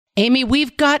Amy,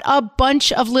 we've got a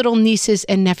bunch of little nieces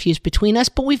and nephews between us,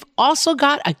 but we've also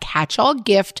got a catch-all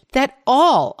gift that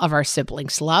all of our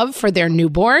siblings love for their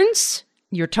newborns.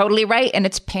 You're totally right, and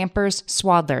it's Pampers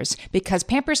Swaddlers, because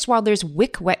Pampers Swaddlers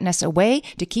wick wetness away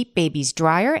to keep babies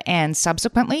drier and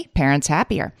subsequently parents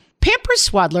happier. Pampers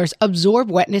Swaddlers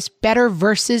absorb wetness better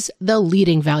versus the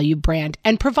leading value brand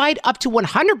and provide up to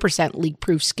 100%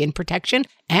 leak-proof skin protection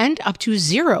and up to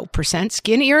 0%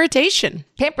 skin irritation.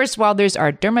 Pampers Swaddlers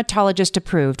are dermatologist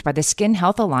approved by the Skin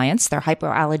Health Alliance. They're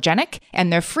hypoallergenic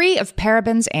and they're free of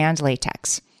parabens and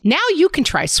latex. Now you can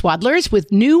try Swaddlers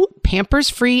with new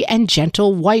Pampers-free and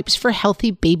gentle wipes for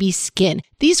healthy baby skin.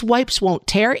 These wipes won't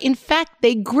tear. In fact,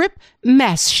 they grip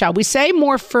mess, shall we say,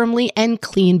 more firmly and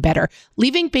clean better,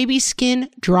 leaving baby skin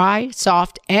dry,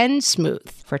 soft, and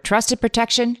smooth. For trusted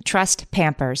protection, trust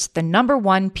Pampers, the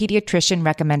 #1 pediatrician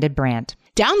recommended brand.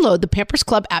 Download the Pampers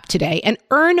Club app today and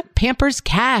earn Pampers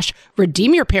Cash.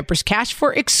 Redeem your Pampers Cash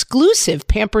for exclusive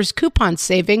Pampers coupon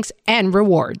savings and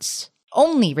rewards.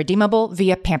 Only redeemable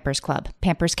via Pampers Club.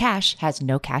 Pampers Cash has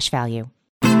no cash value.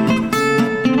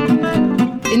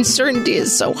 Uncertainty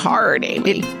is so hard,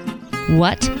 Amy.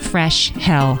 What fresh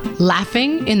hell?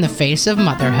 Laughing in the face of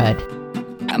motherhood.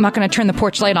 I'm not going to turn the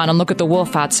porch light on and look at the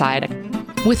wolf outside.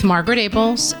 With Margaret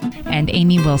Abels and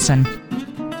Amy Wilson.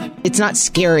 It's not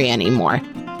scary anymore.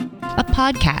 A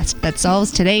podcast that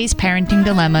solves today's parenting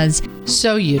dilemmas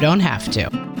so you don't have to.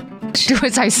 Do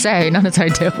as I say, not as I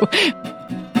do.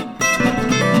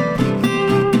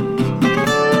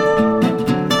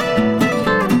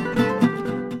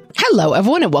 Hello,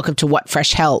 everyone, and welcome to What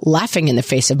Fresh Hell, Laughing in the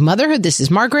Face of Motherhood. This is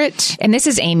Margaret. And this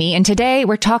is Amy. And today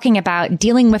we're talking about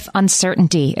dealing with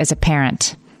uncertainty as a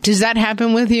parent. Does that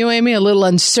happen with you, Amy? A little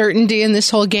uncertainty in this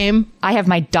whole game? I have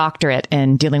my doctorate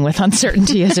in dealing with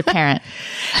uncertainty as a parent.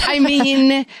 I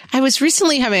mean, I was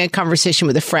recently having a conversation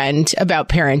with a friend about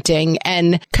parenting,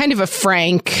 and kind of a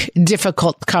frank,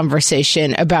 difficult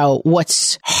conversation about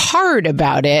what's hard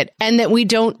about it, and that we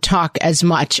don't talk as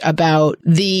much about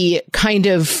the kind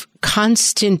of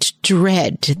constant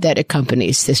dread that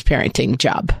accompanies this parenting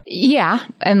job. Yeah,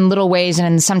 in little ways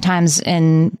and sometimes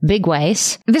in big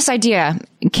ways. This idea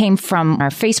came from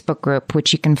our Facebook group,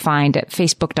 which you can find at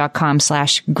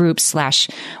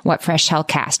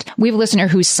facebook.com/groups/whatfreshhellcast. We have a listener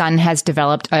whose son has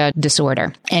developed a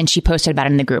disorder, and she posted about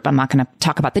it in the group. I'm not going to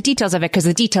talk about the details of it because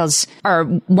the details are,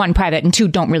 one, private, and two,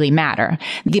 don't really matter.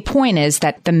 The point is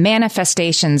that the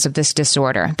manifestations of this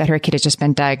disorder that her kid has just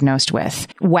been diagnosed with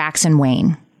wax and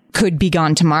wane. Could be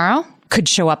gone tomorrow, could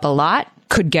show up a lot,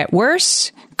 could get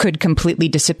worse, could completely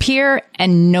disappear,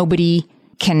 and nobody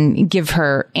can give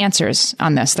her answers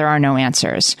on this. There are no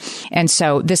answers. And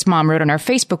so this mom wrote on our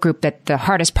Facebook group that the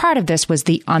hardest part of this was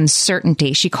the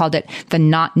uncertainty. She called it the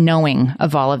not knowing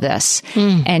of all of this.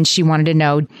 And she wanted to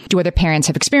know, do other parents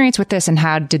have experience with this, and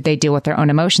how did they deal with their own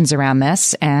emotions around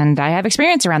this? And I have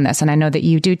experience around this, and I know that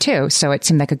you do too. So it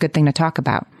seemed like a good thing to talk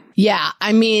about. Yeah,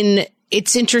 I mean,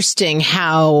 it's interesting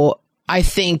how I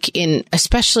think in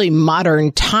especially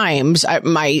modern times,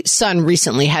 my son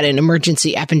recently had an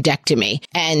emergency appendectomy,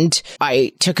 and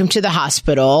I took him to the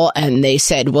hospital, and they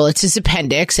said, well, it's his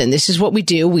appendix, and this is what we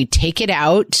do. We take it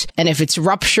out, and if it's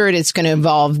ruptured, it's going to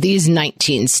involve these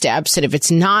 19 steps. And if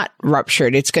it's not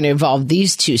ruptured, it's going to involve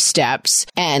these 2 steps.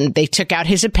 And they took out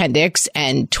his appendix,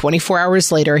 and 24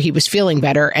 hours later, he was feeling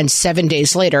better. And 7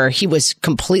 days later, he was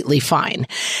completely fine.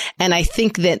 And I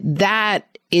think that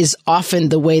is often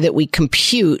the way that we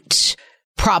compute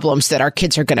problems that our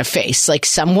kids are going to face. Like,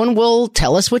 someone will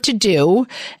tell us what to do,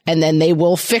 and then they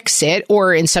will fix it.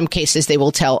 Or in some cases, they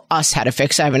will tell us how to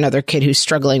fix it. I have another kid who's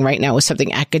struggling right now with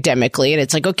something academically, and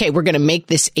it's like, okay, we're going to make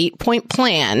this 8-point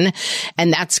plan,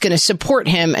 and that's going to support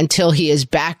him until he is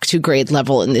back to grade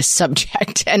level in this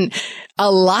subject. And a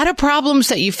lot of problems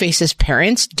that you face as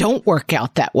parents don't work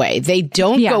out that way. They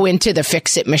don't go into the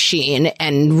fix-it machine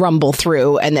and rumble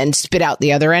through and then spit out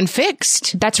the other end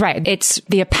fixed. That's right. It's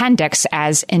the appendix,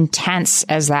 as intense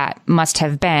as that must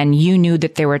have been. You knew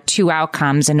that there were 2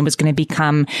 outcomes, and it was going to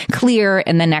become clear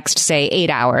in the next, say, 8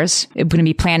 hours. It was going to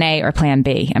be plan A or plan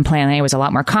B. And plan A was a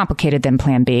lot more complicated than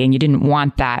plan B, and you didn't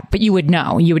want that. But you would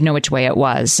know. You would know which way it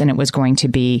was, and it was going to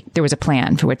be, there was a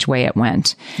plan for which way it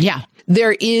went. Yeah.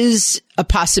 There is a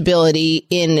possibility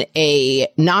in a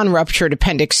non-ruptured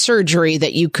appendix surgery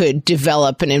that you could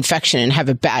develop an infection and have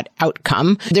a bad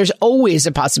outcome. There's always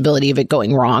a possibility of it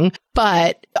going wrong.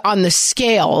 But on the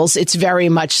scales, it's very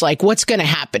much like what's going to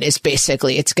happen is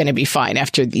basically it's going to be fine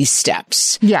after these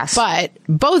steps. Yes. But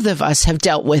both of us have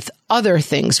dealt with other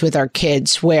things with our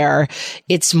kids where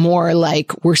it's more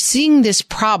like we're seeing this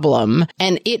problem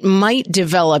and it might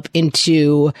develop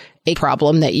into a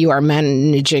problem that you are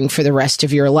managing for the rest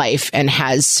of your life and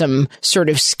has some sort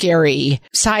of scary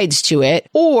sides to it.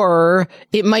 Or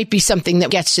it might be something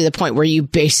that gets to the point where you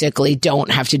basically don't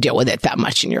have to deal with it that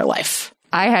much in your life.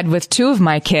 I had with two of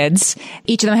my kids,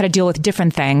 each of them had to deal with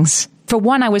different things. For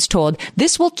one, I was told,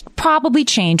 this will probably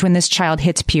change when this child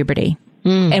hits puberty.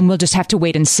 And we'll just have to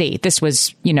wait and see. This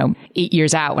was, 8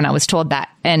 years out when I was told that.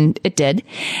 And it did.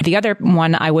 The other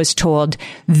one, I was told,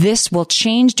 this will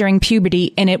change during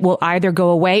puberty and it will either go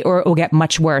away or it will get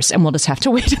much worse. And we'll just have to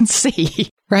wait and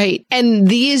see. Right. And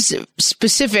these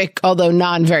specific, although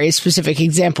non-very specific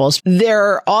examples,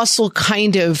 they're also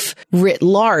kind of writ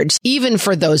large, even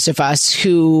for those of us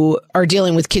who are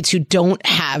dealing with kids who don't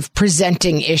have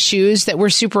presenting issues that we're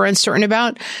super uncertain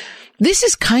about. This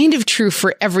is kind of true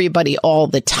for everybody all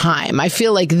the time. I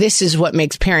feel like this is what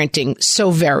makes parenting so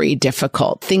very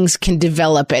difficult. Things can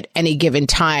develop at any given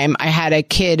time. I had a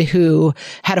kid who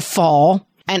had a fall,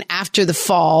 and after the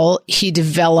fall, he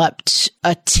developed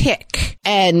a tic.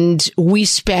 And we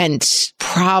spent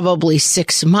probably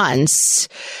 6 months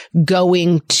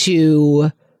going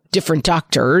to different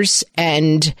doctors.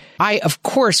 And I, of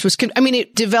course,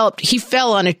 it developed, he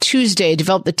fell on a Tuesday,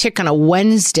 developed the tic on a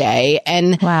Wednesday.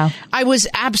 And wow. I was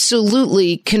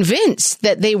absolutely convinced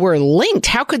that they were linked.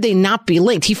 How could they not be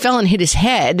linked? He fell and hit his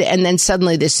head and then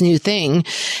suddenly this new thing.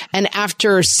 And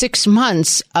after 6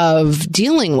 months of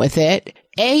dealing with it,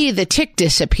 A, the tic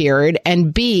disappeared,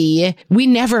 and B, we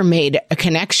never made a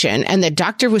connection. And the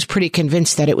doctor was pretty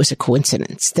convinced that it was a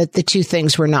coincidence, that the two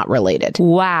things were not related.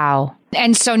 Wow.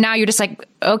 And so now you're just like,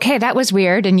 okay, that was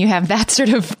weird. And you have that sort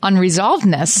of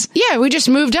unresolvedness. Yeah, we just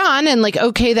moved on and like,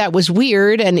 okay, that was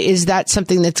weird. And is that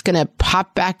something that's going to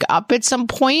pop back up at some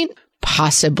point?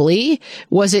 Possibly.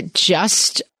 Was it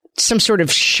just some sort of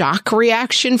shock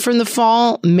reaction from the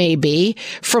fall? Maybe.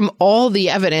 From all the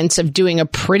evidence of doing a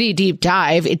pretty deep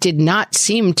dive, it did not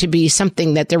seem to be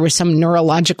something that there was some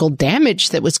neurological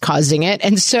damage that was causing it.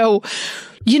 And so,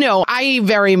 I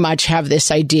very much have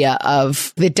this idea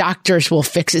of the doctors will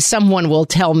fix it. Someone will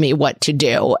tell me what to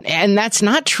do. And that's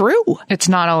not true. It's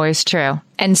not always true.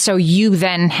 And so you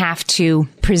then have to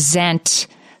present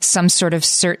some sort of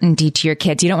certainty to your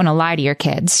kids. You don't want to lie to your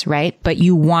kids, right? But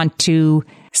you want to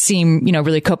seem,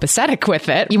 really copacetic with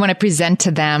it. You want to present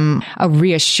to them a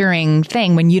reassuring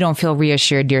thing when you don't feel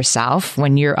reassured yourself,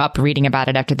 when you're up reading about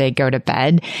it after they go to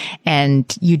bed,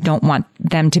 and you don't want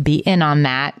them to be in on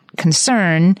that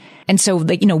concern. And so,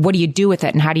 what do you do with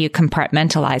it and how do you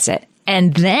compartmentalize it?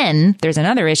 And then there's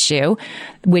another issue,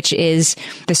 which is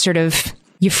the sort of,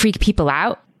 you freak people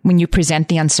out when you present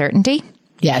the uncertainty.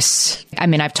 Yes.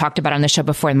 I've talked about it on the show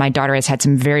before. My daughter has had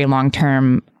some very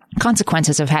long-term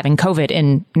consequences of having COVID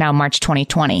in now March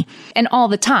 2020. And all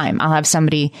the time I'll have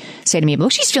somebody say to me, well,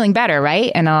 she's feeling better, right?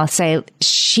 And I'll say,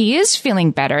 she is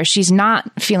feeling better. She's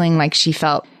not feeling like she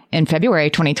felt in February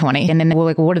 2020. And then we're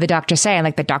like, well, what do the doctors say?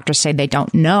 And the doctors say they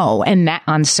don't know. And that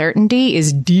uncertainty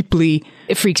is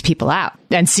it freaks people out.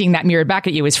 And seeing that mirrored back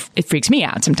at you it freaks me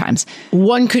out sometimes.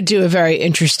 One could do a very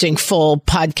interesting full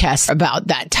podcast about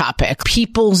that topic.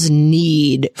 People's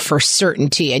need for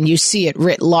certainty, and you see it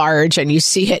writ large and you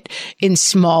see it in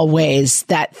small ways.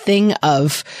 That thing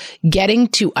of getting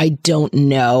to I don't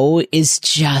know is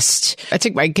just, I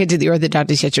took my kid to the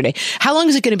orthodontist yesterday. How long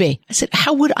is it going to be? I said,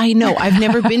 how would I know? I've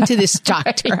never been to this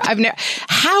doctor.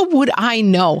 How would I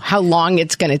know how long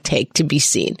it's going to take to be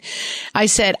seen? I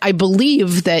said, I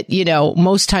believe that,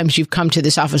 most times you've come to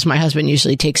this office, my husband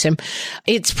usually takes him.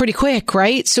 It's pretty quick,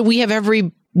 right? So we have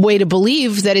every way to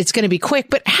believe that it's going to be quick,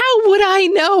 but how would I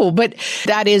know? But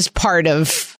that is part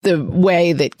of the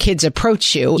way that kids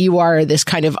approach you. You are this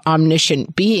kind of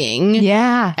omniscient being.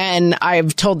 Yeah. And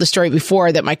I've told the story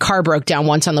before that my car broke down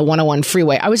once on the 101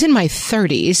 freeway. I was in my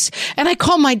 30s and I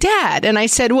called my dad and I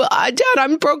said, well, Dad,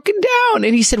 I'm broken down.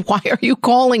 And he said, why are you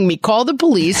calling me? Call the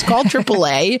police, call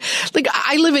AAA.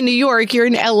 I live in New York. You're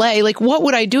in LA. What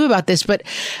would I do about this? But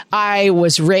I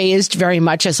was raised very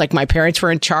much as my parents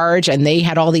were in charge and they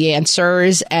had all the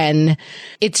answers. And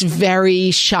it's very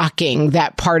shocking,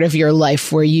 that part of your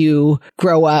life where you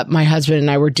grow up, my husband and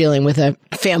I were dealing with a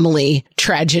family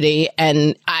tragedy.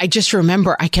 And I just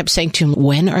remember I kept saying to him,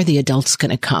 when are the adults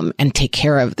going to come and take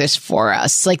care of this for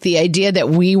us? Like the idea that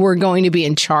we were going to be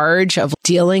in charge of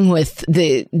dealing with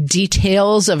the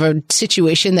details of a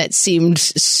situation that seemed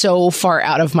so far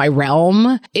out of my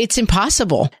realm. It's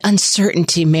impossible.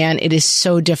 Uncertainty, man, it is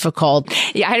so difficult.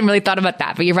 Yeah, I hadn't really thought about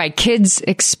that, but you're right. Kids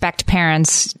expect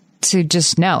parents to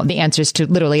just know the answers to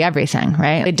literally everything,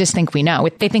 right? They just think we know.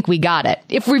 They think we got it.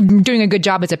 If we're doing a good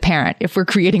job as a parent, if we're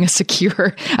creating a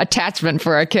secure attachment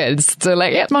for our kids, so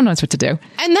like, yeah, mom knows what to do.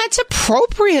 And that's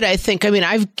appropriate, I think. I mean,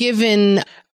 I've given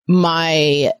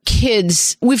my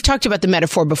kids, we've talked about the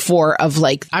metaphor before of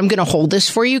like, I'm going to hold this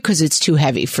for you because it's too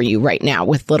heavy for you right now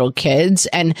with little kids.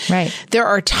 And there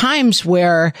are times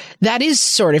where that is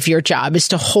sort of your job, is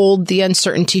to hold the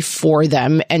uncertainty for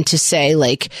them and to say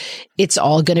like, it's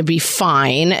all going to be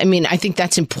fine. I mean, I think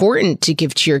that's important to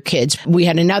give to your kids. We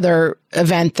had another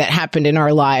event that happened in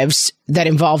our lives that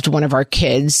involved one of our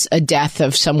kids, a death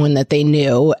of someone that they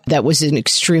knew, that was an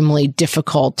extremely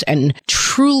difficult and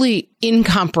truly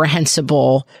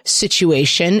incomprehensible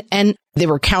situation. And there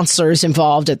were counselors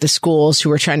involved at the schools who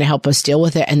were trying to help us deal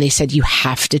with it. And they said, you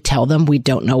have to tell them we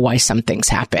don't know why some things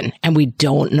happen. And we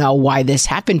don't know why this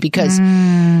happened, because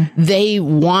they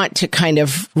want to kind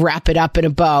of wrap it up in a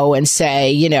bow and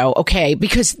say, you know, okay,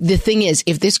 because the thing is,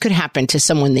 if this could happen to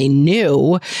someone they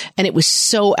knew and it was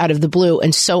so out of the blue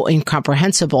and so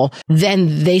incomprehensible,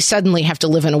 then they suddenly have to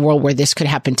live in a world where this could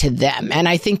happen to them. And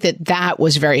I think that that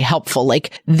was very helpful.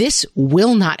 Like, this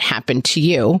will not happen to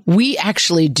you. We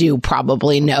actually do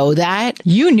probably know that.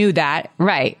 You knew that,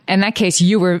 right? In that case,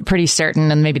 you were pretty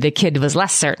certain, and maybe the kid was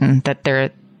less certain that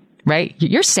they're, right?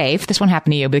 You're safe. This won't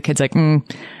happen to you. But the kid's like,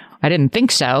 I didn't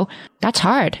think so. That's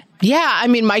hard. Yeah. I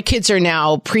mean, my kids are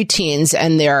now preteens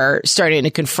and they're starting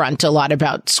to confront a lot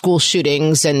about school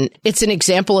shootings. And it's an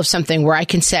example of something where I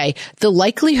can say the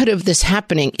likelihood of this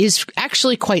happening is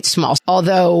actually quite small.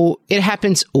 Although it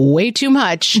happens way too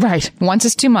much. Right. Once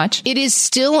is too much. It is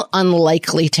still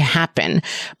unlikely to happen.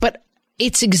 But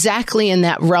it's exactly in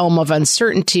that realm of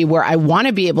uncertainty where I want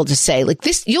to be able to say, like,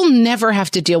 this, you'll never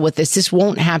have to deal with this. This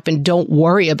won't happen. Don't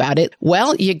worry about it.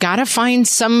 Well, you got to find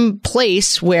some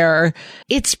place where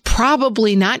it's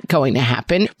probably not going to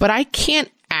happen, but I can't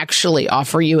actually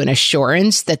offer you an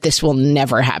assurance that this will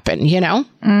never happen, you know?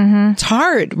 Mm-hmm. It's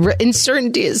hard.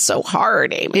 Uncertainty is so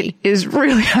hard, Amy. It is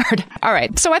really hard. All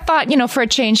right. So I thought, for a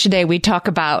change today, we'd talk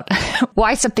about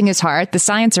why something is hard, the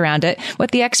science around it,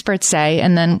 what the experts say,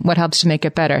 and then what helps to make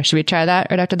it better. Should we try that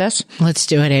right after this? Let's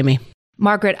do it, Amy.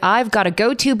 Margaret, I've got a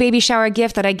go-to baby shower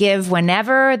gift that I give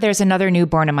whenever there's another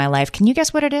newborn in my life. Can you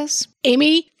guess what it is?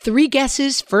 Amy, 3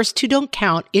 guesses. First 2 don't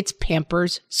count. It's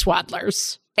Pampers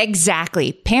Swaddlers.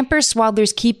 Exactly. Pampers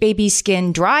Swaddlers keep baby's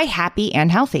skin dry, happy, and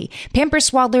healthy. Pampers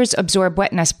Swaddlers absorb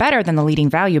wetness better than the leading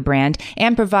value brand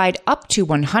and provide up to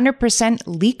 100%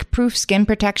 leak-proof skin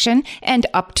protection and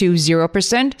up to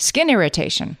 0% skin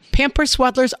irritation. Pampers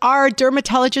Swaddlers are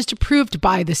dermatologist approved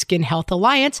by the Skin Health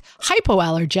Alliance,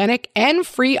 hypoallergenic, and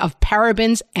free of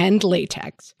parabens and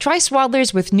latex. Try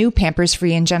Swaddlers with new Pampers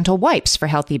Free and Gentle wipes for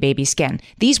healthy baby skin.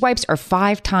 These wipes are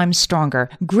 5 times stronger,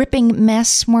 gripping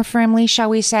mess more firmly, shall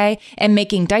we say, and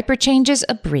making diaper changes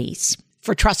a breeze.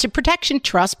 For trusted protection,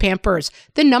 trust Pampers,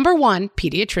 the #1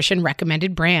 pediatrician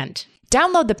recommended brand.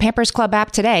 Download the Pampers Club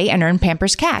app today and earn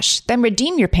Pampers Cash. Then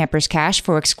redeem your Pampers Cash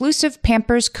for exclusive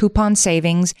Pampers coupon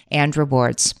savings and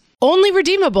rewards. Only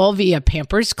redeemable via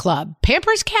Pampers Club.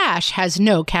 Pampers Cash has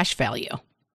no cash value.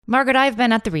 Margaret, I've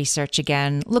been at the research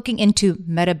again, looking into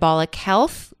metabolic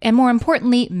health and, more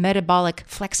importantly, metabolic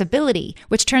flexibility,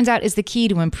 which turns out is the key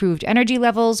to improved energy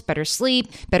levels, better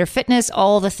sleep, better fitness,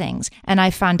 all the things. And I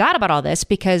found out about all this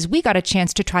because we got a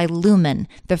chance to try Lumen,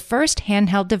 the first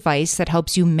handheld device that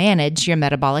helps you manage your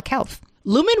metabolic health.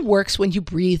 Lumen works when you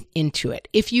breathe into it.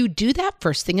 If you do that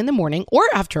first thing in the morning or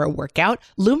after a workout,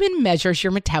 Lumen measures your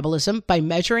metabolism by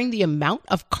measuring the amount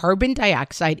of carbon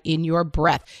dioxide in your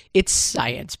breath. It's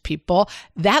science, people.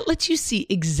 That lets you see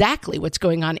exactly what's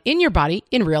going on in your body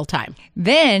in real time.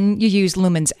 Then you use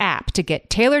Lumen's app to get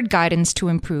tailored guidance to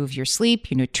improve your sleep,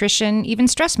 your nutrition, even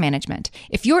stress management.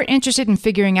 If you're interested in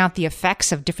figuring out the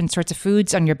effects of different sorts of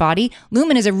foods on your body,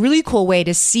 Lumen is a really cool way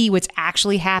to see what's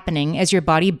actually happening as your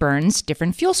body burns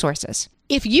different fuel sources.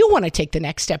 If you want to take the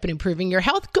next step in improving your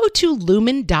health, go to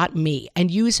lumen.me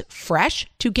and use FRESH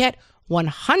to get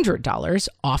 $100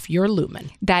 off your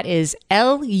Lumen. That is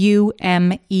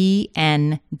LUMEN.ME.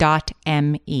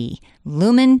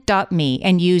 Lumen.me,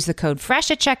 and use the code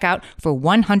FRESH at checkout for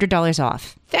 $100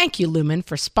 off. Thank you, Lumen,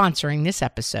 for sponsoring this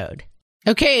episode.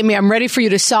 Okay, Amy, I'm ready for you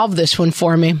to solve this one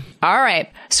for me. All right.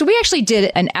 So we actually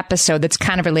did an episode that's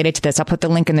kind of related to this. I'll put the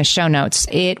link in the show notes.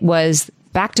 It was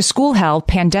Back to School Hell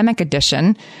Pandemic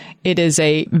Edition. It is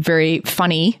a very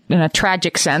funny, in a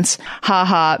tragic sense,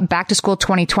 Back to School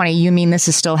 2020. You mean this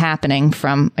is still happening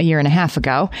from a year and a half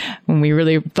ago when we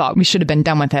really thought we should have been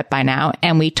done with it by now.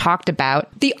 And we talked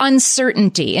about the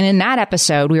uncertainty. And in that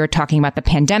episode, we were talking about the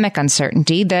pandemic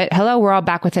uncertainty that, hello, we're all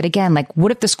back with it again. Like,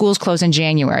 what if the schools close in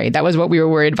January? That was what we were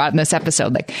worried about in this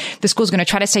episode. Like, the school's going to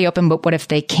try to stay open, but what if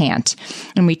they can't?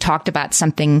 And we talked about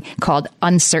something called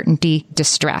uncertainty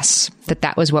distress,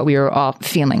 that was what we were all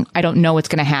feeling. I don't know what's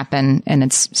going to happen, and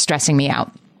it's stressing me out.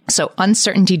 So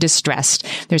uncertainty distress,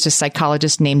 there's a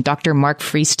psychologist named Dr. Mark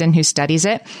Freeston who studies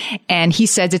it. And he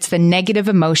says it's the negative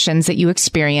emotions that you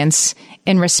experience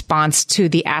in response to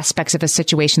the aspects of a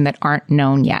situation that aren't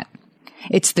known yet.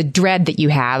 It's the dread that you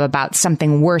have about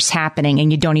something worse happening and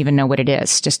you don't even know what it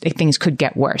is. Just things could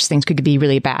get worse. Things could be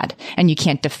really bad and you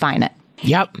can't define it.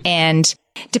 Yep. And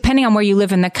depending on where you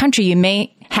live in the country, you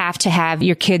may have to have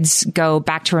your kids go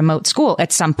back to remote school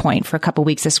at some point for a couple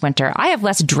weeks this winter. I have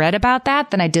less dread about that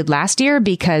than I did last year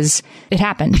because it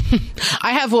happened.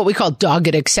 I have what we call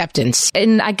dogged acceptance.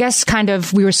 And I guess kind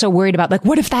of we were so worried about like,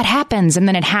 what if that happens? And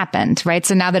then it happened, right?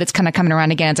 So now that it's kind of coming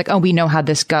around again, it's like, oh, we know how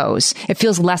this goes. It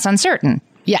feels less uncertain.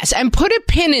 Yes. And put a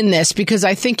pin in this because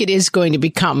I think it is going to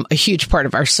become a huge part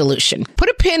of our solution. Put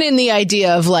a pin in the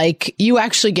idea of like, you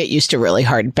actually get used to really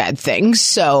hard, bad things.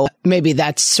 So maybe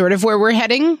that's sort of where we're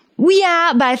heading.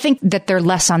 Yeah, but I think that they're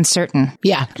less uncertain.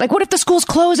 Yeah. Like, what if the schools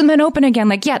close and then open again?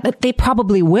 Like, yeah, they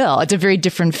probably will. It's a very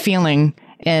different feeling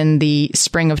in the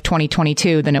spring of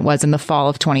 2022 than it was in the fall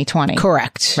of 2020.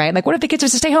 Correct. Right? Like, what if the kids are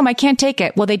to stay home? I can't take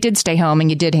it. Well, they did stay home and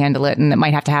you did handle it and it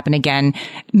might have to happen again,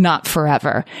 not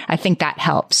forever. I think that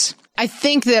helps. I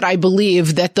think that I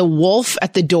believe that the wolf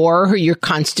at the door who you're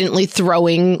constantly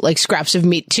throwing like scraps of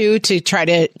meat to try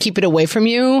to keep it away from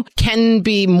you can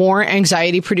be more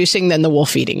anxiety producing than the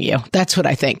wolf eating you. That's what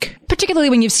I think.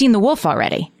 Particularly when you've seen the wolf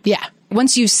already. Yeah.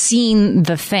 Once you've seen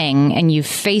the thing and you've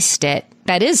faced it,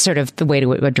 that is sort of the way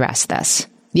to address this.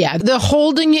 Yeah, the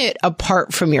holding it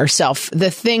apart from yourself,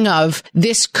 the thing of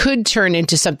this could turn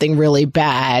into something really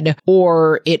bad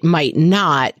or it might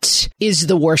not is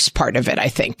the worst part of it, I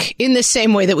think. In the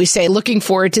same way that we say looking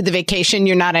forward to the vacation,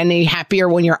 you're not any happier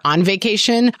when you're on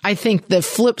vacation. I think the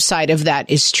flip side of that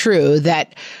is true,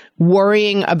 that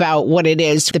worrying about what it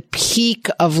is, the peak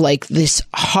of like this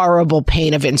horrible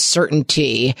pain of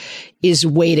uncertainty is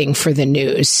waiting for the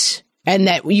news. And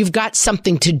that you've got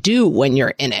something to do when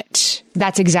you're in it.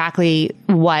 That's exactly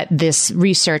what this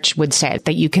research would say,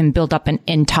 that you can build up an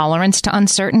intolerance to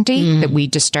uncertainty, that we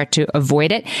just start to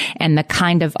avoid it. And the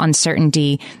kind of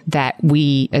uncertainty that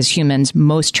we as humans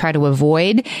most try to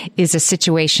avoid is a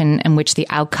situation in which the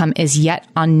outcome is yet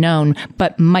unknown,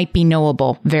 but might be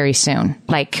knowable very soon.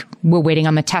 Like we're waiting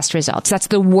on the test results. That's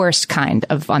the worst kind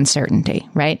of uncertainty,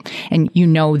 right? And you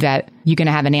know that you're going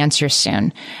to have an answer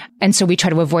soon. And so we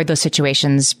try to avoid those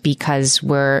situations because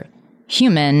we're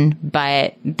human,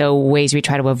 but the ways we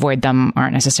try to avoid them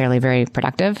aren't necessarily very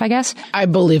productive, I guess. I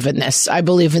believe in this.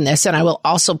 And I will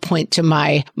also point to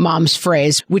my mom's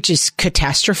phrase, which is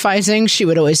catastrophizing. She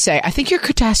would always say, I think you're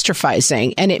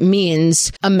catastrophizing. And it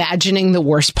means imagining the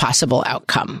worst possible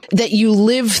outcome, that you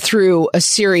live through a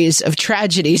series of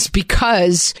tragedies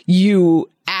because you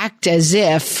act as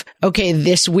if, okay,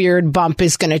 this weird bump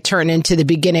is going to turn into the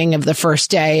beginning of the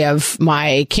first day of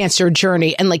my cancer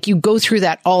journey. And like you go through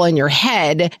that all in your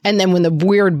head. And then when the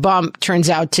weird bump turns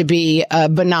out to be a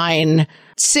benign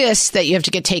cyst that you have to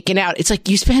get taken out, it's like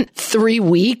you spent 3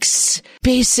 weeks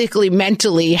basically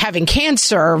mentally having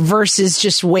cancer versus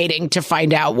just waiting to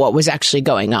find out what was actually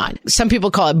going on. Some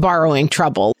people call it borrowing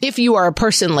trouble. If you are a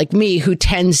person like me who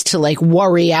tends to like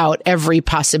worry out every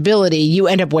possibility, you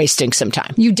end up wasting some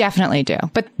time. You definitely do.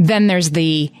 But then there's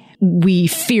we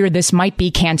fear this might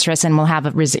be cancerous and we'll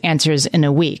have answers in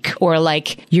a week. Or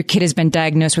like your kid has been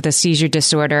diagnosed with a seizure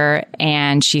disorder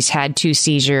and she's had 2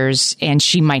 seizures and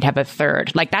she might have a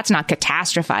third. Like that's not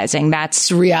catastrophizing.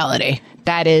 That's reality.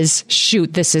 That is,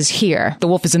 shoot, this is here. The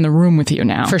wolf is in the room with you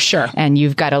now. For sure. And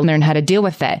you've got to learn how to deal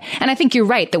with it. And I think you're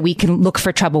right that we can look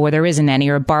for trouble where there isn't any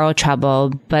or borrow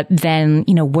trouble. But then,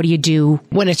 what do you do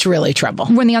when it's really trouble?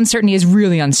 When the uncertainty is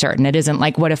really uncertain. It isn't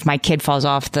like, what if my kid falls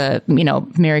off the,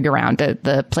 merry-go-round,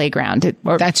 the playground?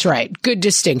 That's right. Good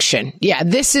distinction. Yeah.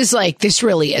 This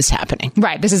really is happening.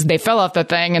 Right. They fell off the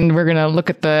thing and we're going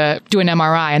to do an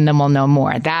MRI and then we'll know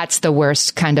more. That's the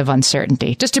worst kind of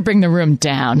uncertainty. Just to bring the room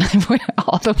down.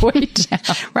 all the way down.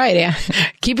 Right. Yeah.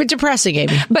 Keep it depressing,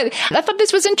 Amy. But I thought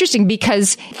this was interesting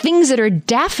because things that are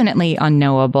definitely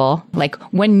unknowable, like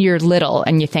when you're little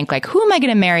and you think like, who am I going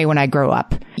to marry when I grow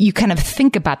up? You kind of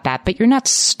think about that, but you're not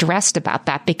stressed about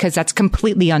that because that's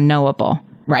completely unknowable.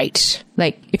 Right.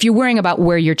 Like, if you're worrying about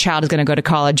where your child is going to go to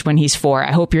college when he's 4,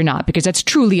 I hope you're not, because that's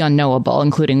truly unknowable,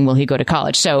 including will he go to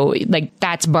college. So, like,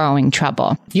 that's borrowing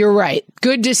trouble. You're right.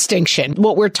 Good distinction.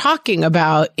 What we're talking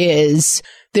about is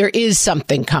there is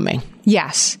something coming.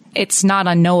 Yes. It's not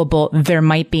unknowable. There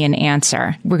might be an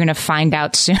answer. We're going to find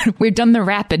out soon. We've done the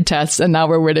rapid test and now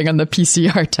we're waiting on the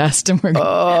PCR test and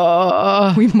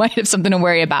we might have something to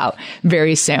worry about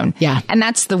very soon. Yeah. And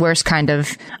that's the worst kind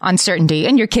of uncertainty.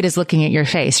 And your kid is looking at your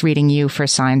face, reading you for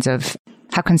signs of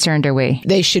how concerned are we?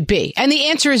 They should be. And the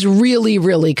answer is really,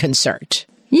 really concerned.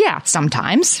 Yeah,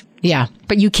 sometimes. Yeah.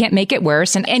 But you can't make it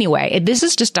worse. And anyway, this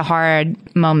is just a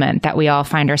hard moment that we all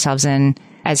find ourselves in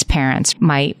as parents.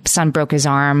 My son broke his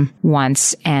arm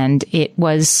once and it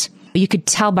was, you could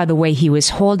tell by the way he was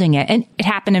holding it. And it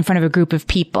happened in front of a group of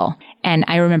people. And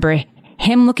I remember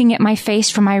him looking at my face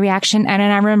for my reaction. And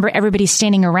then I remember everybody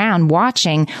standing around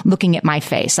watching, looking at my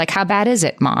face. Like, how bad is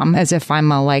it, Mom? As if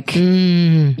I'm a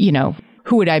you know,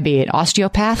 who would I be? An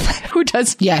osteopath? Who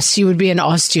does? Yes, you would be an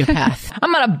osteopath.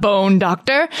 I'm not a bone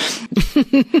doctor.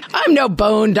 I'm no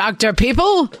bone doctor,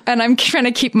 people. And I'm trying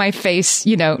to keep my face,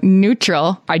 you know,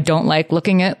 neutral. I don't like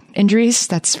looking at injuries.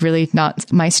 That's really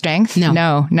not my strength.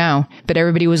 No. But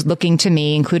everybody was looking to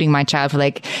me, including my child, for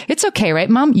like, it's okay, right,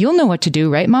 Mom? You'll know what to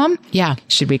do, right, Mom? Yeah.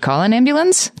 Should we call an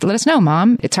ambulance? Let us know,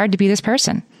 Mom. It's hard to be this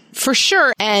person. For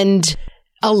sure. And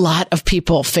a lot of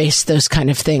people face those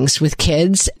kind of things with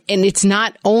kids. And it's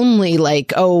not only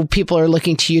like, oh, people are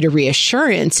looking to you to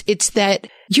reassurance. It's that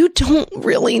you don't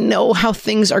really know how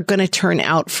things are going to turn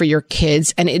out for your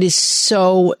kids. And it is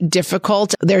so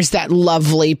difficult. There's that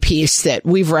lovely piece that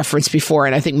we've referenced before,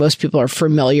 and I think most people are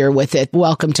familiar with it.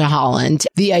 Welcome to Holland.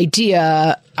 The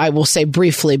idea, I will say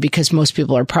briefly, because most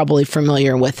people are probably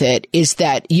familiar with it, is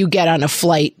that you get on a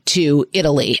flight to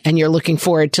Italy and you're looking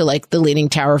forward to like the Leaning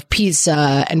Tower of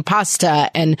Pisa and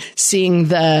pasta and seeing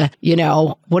the, you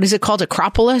know, what is it called?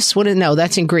 Acropolis? No,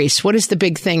 that's in Greece. What is the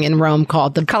big thing in Rome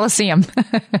called? The Colosseum.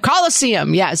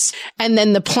 Colosseum, yes. And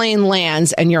then the plane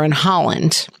lands and you're in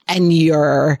Holland and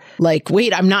you're like,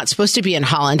 wait, I'm not supposed to be in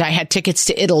Holland. I had tickets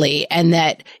to Italy. And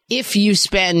that if you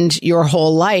spend your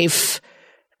whole life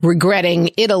regretting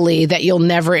Italy, that you'll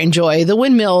never enjoy the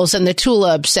windmills and the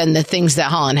tulips and the things that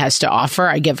Holland has to offer.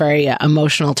 I get very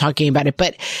emotional talking about it,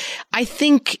 but I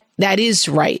think that is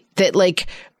right. That like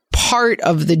part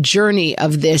of the journey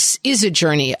of this is a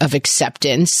journey of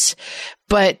acceptance,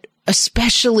 but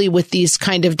especially with these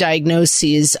kind of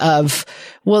diagnoses of,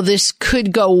 well, this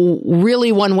could go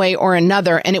really one way or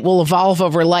another and it will evolve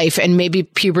over life and maybe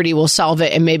puberty will solve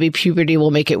it and maybe puberty will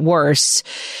make it worse.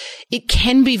 It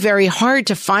can be very hard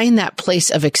to find that place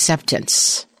of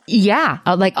acceptance. Yeah.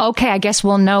 Like, okay, I guess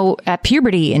we'll know at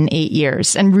puberty in 8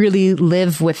 years and really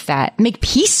live with that, make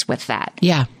peace with that.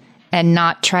 Yeah. And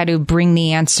not try to bring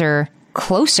the answer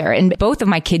closer in both of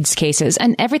my kids' cases.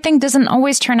 And everything doesn't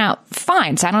always turn out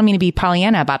fine. So I don't mean to be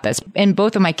Pollyanna about this. In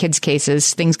both of my kids'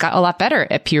 cases, things got a lot better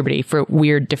at puberty for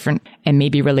weird, different, and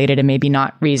maybe related and maybe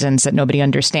not reasons that nobody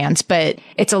understands. But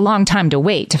it's a long time to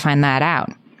wait to find that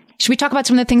out. Should we talk about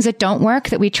some of the things that don't work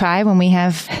that we try when we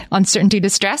have uncertainty,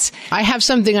 distress? I have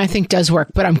something I think does work,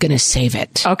 but I'm going to save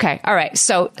it. Okay. All right.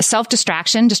 So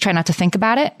self-distraction, just try not to think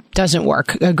about it. Doesn't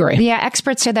work. Agree. Yeah.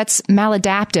 Experts say that's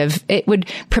maladaptive. It would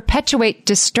perpetuate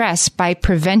distress by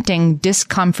preventing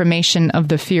disconfirmation of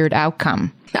the feared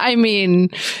outcome. I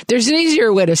mean, there's an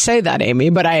easier way to say that,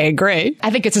 Amy, but I agree. I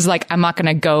think it's just like, I'm not going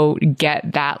to go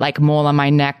get that like mole on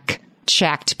my neck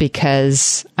checked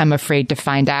because I'm afraid to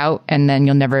find out, and then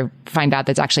you'll never find out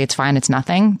that it's fine, it's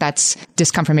nothing. That's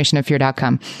disconfirmation of feared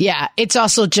outcome. Yeah. It's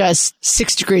also just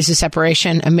 6 Degrees of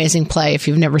Separation. Amazing play. If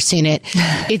you've never seen it,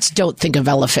 it's don't think of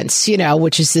elephants, you know,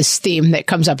 which is this theme that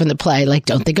comes up in the play. Like,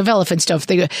 don't think of elephants. Don't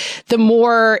think of, the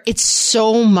more it's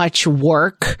so much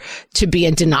work to be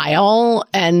in denial.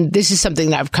 And this is something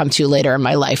that I've come to later in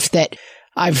my life that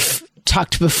I've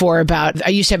talked before about. I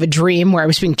used to have a dream where I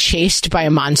was being chased by a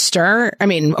monster.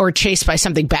 Or chased by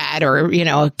something bad or, you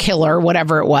know, a killer,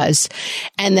 whatever it was.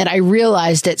 And that I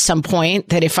realized at some point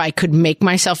that if I could make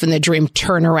myself in the dream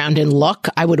turn around and look,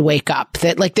 I would wake up.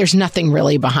 That like there's nothing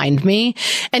really behind me.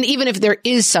 And even if there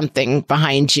is something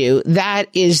behind you, that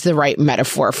is the right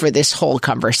metaphor for this whole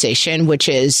conversation, which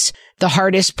is the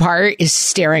hardest part is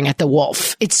staring at the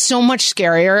wolf. It's so much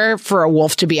scarier for a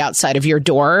wolf to be outside of your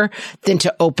door than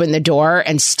to open the door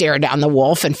and stare down the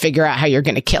wolf and figure out how you're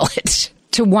going to kill it.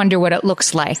 To wonder what it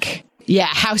looks like. Yeah.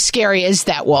 How scary is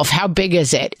that wolf? How big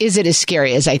is it? Is it as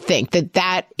scary as I think?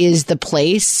 That is the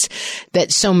place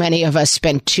that so many of us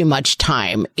spend too much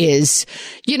time is,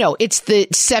 it's the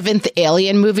 7th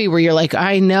Alien movie where you're like,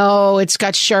 I know it's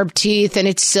got sharp teeth and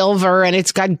it's silver and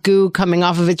it's got goo coming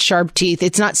off of its sharp teeth.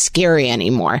 It's not scary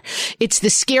anymore. It's the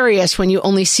scariest when you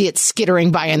only see it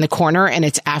skittering by in the corner and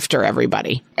it's after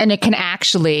everybody. And it can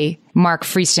actually, Mark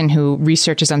Friesen, who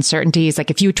researches uncertainties, like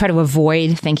if you try to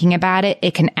avoid thinking about it,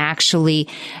 it can actually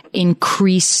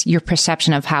increase your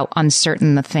perception of how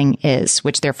uncertain the thing is,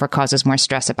 which therefore causes more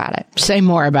stress about it. Say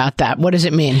more about that. What does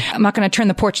it mean? I'm not going to turn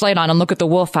the porch light on and look at the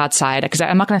wolf outside because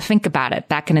I'm not going to think about it.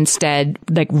 That can instead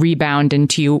rebound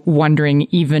into you wondering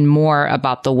even more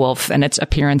about the wolf and its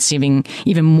appearance seeming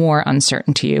even more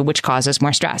uncertain to you, which causes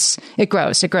more stress. It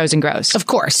grows and grows. Of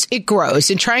course, it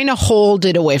grows. And trying to hold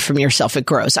it away from yourself, it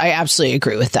grows. I absolutely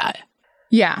agree with that.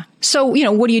 Yeah. So,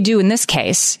 what do you do in this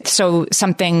case? So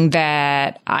something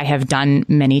that I have done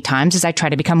many times is I try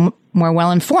to become more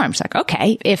well-informed. It's like,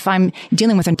 okay, if I'm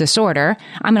dealing with a disorder,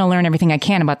 I'm going to learn everything I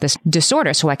can about this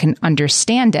disorder so I can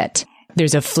understand it.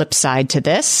 There's a flip side to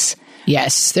this.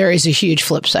 Yes, there is a huge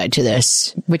flip side to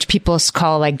this. Which people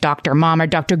call Dr. Mom or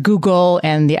Dr. Google,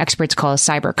 and the experts call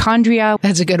cyberchondria.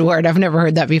 That's a good word. I've never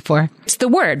heard that before. It's the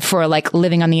word for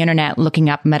living on the internet, looking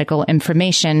up medical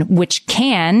information, which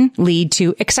can lead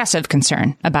to excessive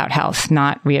concern about health,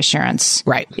 not reassurance.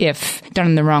 Right. If done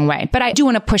in the wrong way. But I do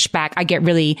want to push back. I get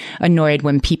really annoyed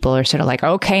when people are sort of like,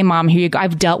 okay, Mom, here you go.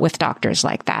 I've dealt with doctors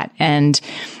like that. And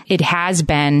it has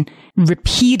been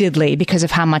repeatedly because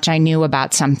of how much I knew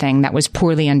about something that was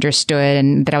poorly understood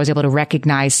and that I was able to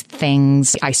recognize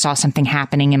things. I saw something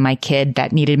happening in my kid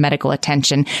that needed medical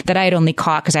attention that I had only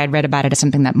caught because I had read about it as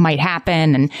something that might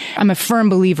happen. And I'm a firm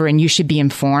believer in you should be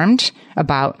informed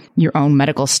about your own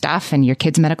medical stuff and your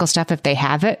kids' medical stuff if they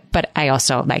have it. But I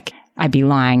also I'd be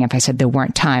lying if I said there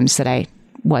weren't times that I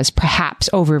was perhaps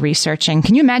over-researching.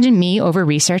 Can you imagine me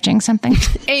over-researching something?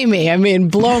 Amy,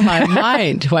 blow my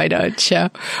mind. Why don't you?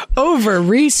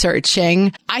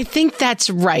 Over-researching. I think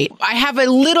that's right. I have a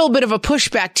little bit of a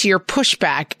pushback to your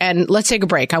pushback, and let's take a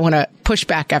break. I want to push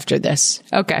back after this.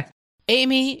 Okay.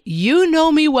 Amy, you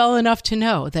know me well enough to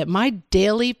know that my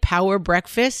daily power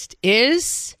breakfast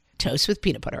is toast with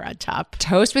peanut butter on top.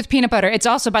 Toast with peanut butter. It's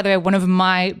also, by the way, one of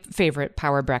my favorite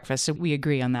power breakfasts. So we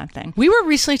agree on that thing. We were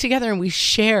recently together and we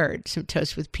shared some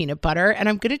toast with peanut butter. And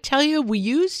I'm going to tell you, we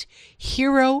used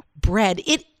Hero bread.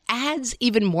 It adds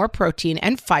even more protein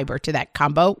and fiber to that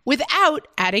combo without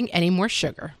adding any more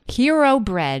sugar. Hero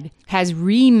bread has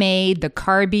remade the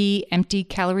carby, empty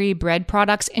calorie bread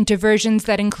products into versions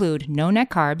that include no net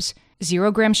carbs,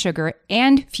 0 gram sugar,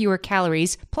 and fewer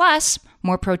calories, plus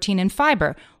more protein and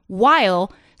fiber,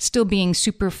 while still being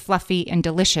super fluffy and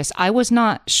delicious. I was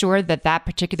not sure that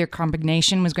particular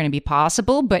combination was going to be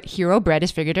possible, but Hero Bread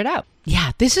has figured it out.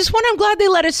 Yeah, this is one I'm glad they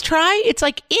let us try. It's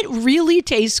it really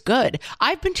tastes good.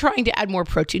 I've been trying to add more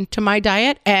protein to my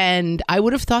diet, and I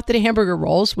would have thought that a hamburger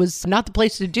rolls was not the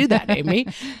place to do that, Amy.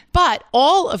 But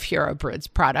all of Hero Bread's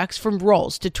products, from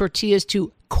rolls to tortillas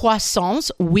to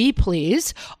croissants, we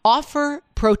please, offer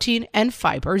protein and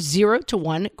fiber, 0 to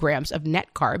 1 grams of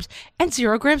net carbs, and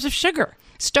 0 grams of sugar.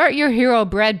 Start your Hero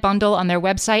Bread bundle on their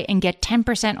website and get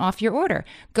 10% off your order.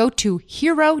 Go to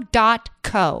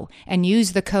hero.co and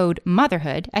use the code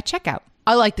motherhood at checkout.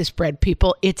 I like this bread,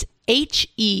 people. It's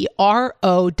HERO.co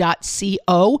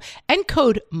and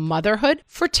code motherhood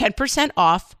for 10%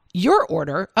 off your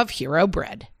order of Hero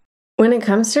Bread. When it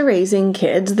comes to raising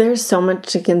kids, there's so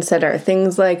much to consider.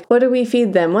 Things like, what do we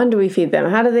feed them? When do we feed them?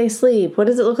 How do they sleep? What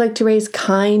does it look like to raise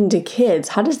kind kids?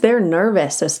 How does their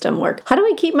nervous system work? How do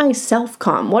I keep myself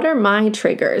calm? What are my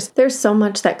triggers? There's so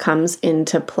much that comes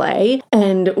into play,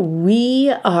 and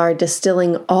we are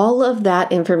distilling all of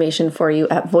that information for you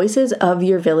at Voices of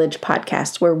Your Village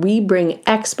podcast, where we bring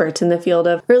experts in the field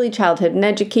of early childhood and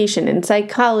education and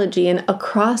psychology and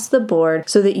across the board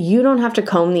so that you don't have to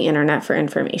comb the internet for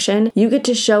information. You get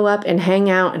to show up and hang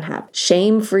out and have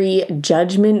shame-free,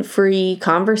 judgment-free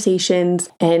conversations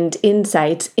and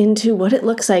insights into what it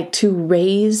looks like to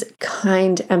raise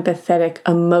kind, empathetic,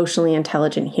 emotionally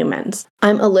intelligent humans.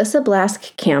 I'm Alyssa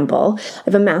Blask Campbell. I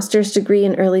have a master's degree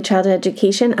in early childhood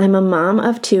education. I'm a mom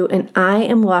of 2, and I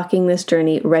am walking this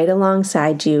journey right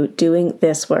alongside you doing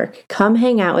this work. Come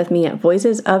hang out with me at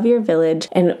Voices of Your Village,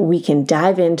 and we can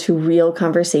dive into real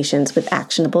conversations with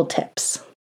actionable tips.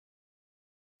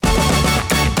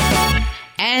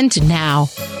 And now,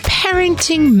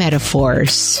 parenting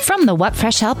metaphors from the What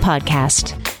Fresh Hell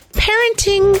podcast.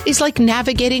 Parenting is like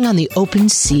navigating on the open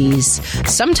seas.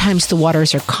 Sometimes the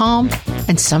waters are calm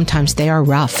and sometimes they are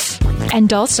rough.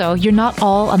 And also, you're not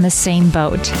all on the same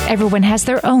boat. Everyone has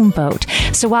their own boat.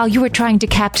 So while you are trying to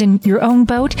captain your own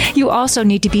boat, you also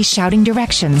need to be shouting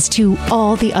directions to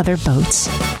all the other boats.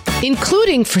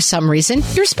 Including, for some reason,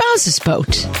 your spouse's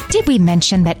boat. Did we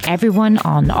mention that everyone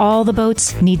on all the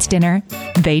boats needs dinner?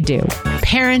 They do.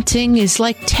 Parenting is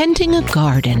like tending a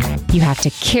garden. You have to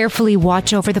carefully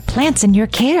watch over the plants in your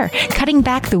care, cutting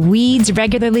back the weeds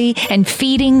regularly and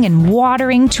feeding and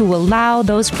watering to allow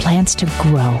those plants to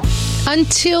grow.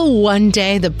 Until one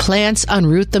day the plants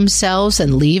unroot themselves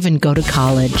and leave and go to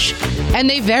college. And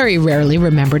they very rarely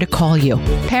remember to call you.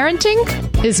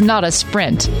 Parenting is not a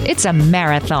sprint. It's a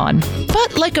marathon.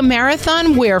 But like a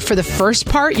marathon where for the first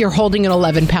part you're holding an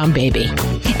 11-pound baby.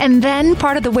 And then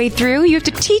part of the way through, you have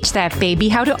to teach that baby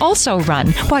how to also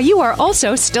run while you are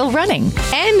also still running.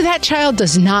 And that child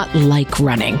does not like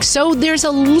running. So there's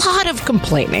a lot of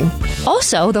complaining.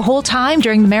 Also, the whole time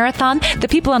during the marathon, the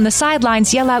people on the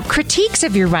sidelines yell out critiques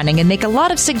of your running and make a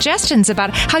lot of suggestions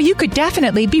about how you could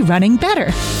definitely be running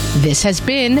better. This has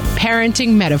been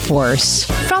Parenting Metaphors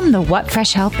from the What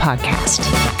Fresh Hell podcast.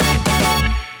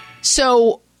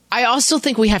 So I also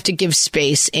think we have to give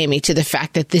space, Amy, to the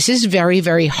fact that this is very,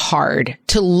 very hard.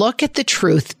 To look at the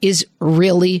truth is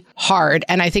really hard.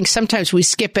 And I think sometimes we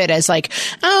skip it as like,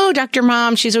 oh, Dr.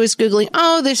 Mom, she's always Googling,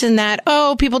 oh, this and that.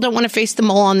 Oh, people don't want to face the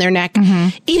mole on their neck.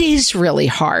 Mm-hmm. It is really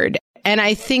hard. And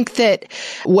I think that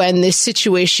when this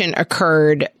situation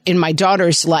occurred in my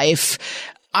daughter's life,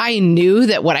 I knew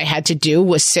that what I had to do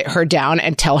was sit her down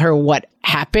and tell her what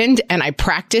happened. And I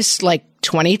practiced like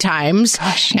 20 times.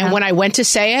 Gosh, yeah. And when I went to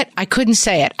say it, I couldn't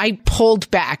say it. I pulled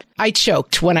back. I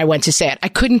choked when I went to say it. I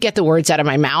couldn't get the words out of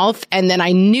my mouth. And then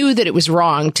I knew that it was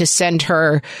wrong to send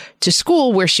her to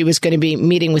school where she was going to be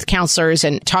meeting with counselors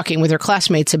and talking with her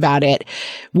classmates about it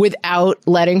without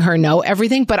letting her know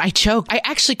everything. But I choked. I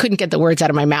actually couldn't get the words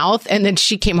out of my mouth. And then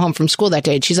she came home from school that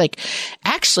day and she's like,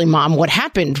 actually, Mom, what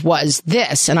happened was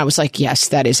this. And I was like, yes,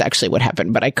 that is actually what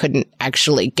happened. But I couldn't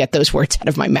actually get those words out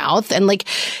of my mouth. And like,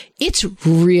 it's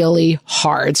really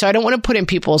hard. So I don't want to put in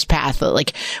people's path that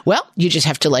like, well, you just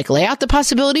have to like lay out the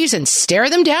possibilities and stare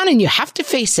them down and you have to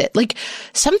face it. Like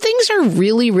some things are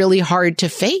really, really hard to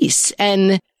face.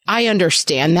 And I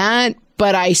understand that.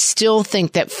 But I still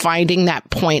think that finding that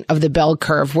point of the bell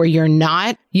curve where you don't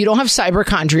have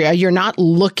cyberchondria, you're not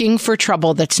looking for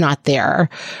trouble that's not there.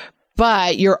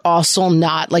 But you're also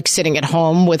not like sitting at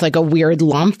home with like a weird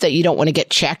lump that you don't want to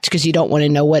get checked because you don't want to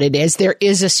know what it is. There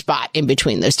is a spot in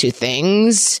between those two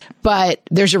things, but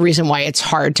there's a reason why it's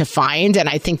hard to find. And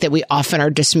I think that we often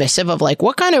are dismissive of like,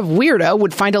 what kind of weirdo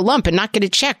would find a lump and not get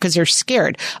it checked because they're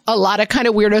scared? A lot of kind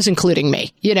of weirdos, including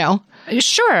me, you know?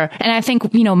 Sure. And I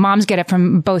think, moms get it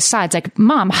from both sides. Like,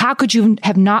 Mom, how could you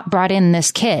have not brought in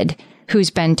this kid who's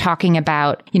been talking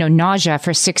about, nausea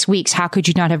for 6 weeks? How could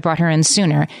you not have brought her in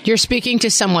sooner? You're speaking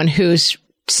to someone whose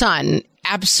son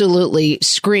absolutely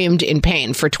screamed in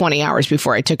pain for 20 hours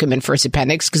before I took him in for his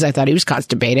appendix because I thought he was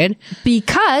constipated.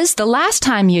 Because the last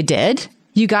time you did,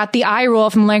 you got the eye roll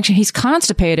from lecture. He's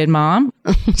constipated, Mom.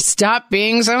 Stop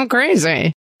being so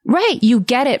crazy. Right. You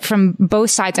get it from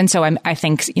both sides. And so I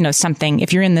think,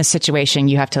 if you're in this situation,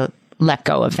 you have to let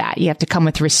go of that. You have to come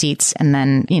with receipts and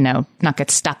then, not get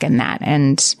stuck in that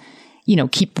and,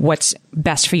 keep what's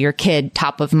best for your kid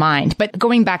top of mind. But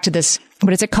going back to this,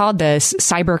 what is it called? The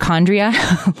cyberchondria,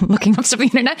 looking up stuff on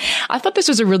the internet. I thought this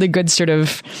was a really good sort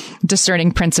of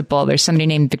discerning principle. There's somebody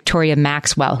named Victoria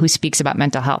Maxwell who speaks about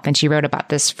mental health. And she wrote about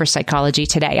this for Psychology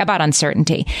Today about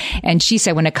uncertainty. And she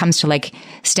said when it comes to like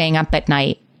staying up at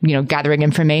night, gathering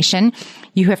information,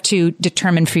 you have to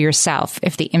determine for yourself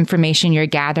if the information you're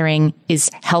gathering is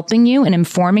helping you and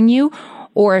informing you,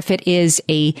 or if it is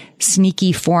a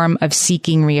sneaky form of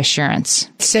seeking reassurance.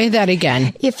 Say that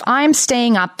again. If I'm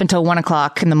staying up until 1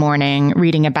 o'clock in the morning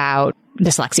reading about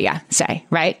dyslexia, say,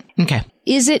 right? Okay.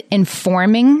 Is it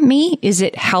informing me? Is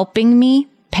it helping me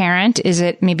parent? Is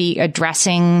it maybe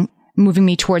moving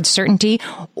me towards certainty?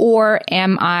 Or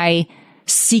am I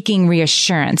seeking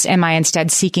reassurance? Am I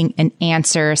instead seeking an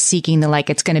answer, seeking the like,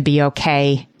 it's going to be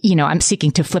okay? I'm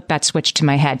seeking to flip that switch to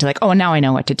my head to like, oh, now I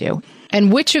know what to do.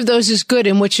 And which of those is good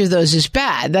and which of those is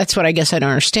bad? That's what I guess I don't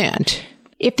understand.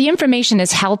 If the information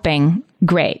is helping,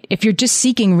 great. If you're just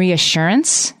seeking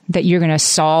reassurance that you're going to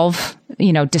solve,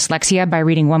 dyslexia by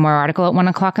reading one more article at 1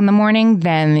 o'clock in the morning,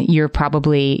 then you're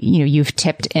probably, you've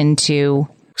tipped into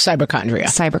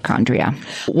Cyberchondria.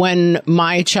 When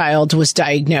my child was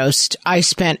diagnosed, I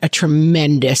spent a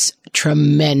tremendous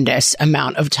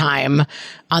amount of time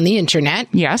on the internet.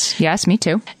 Yes, me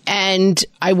too. And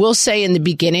I will say in the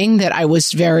beginning that I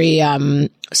was very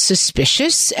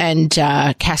suspicious and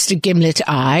cast a gimlet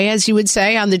eye, as you would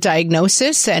say, on the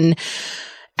diagnosis. And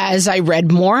as I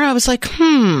read more, I was like,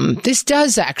 this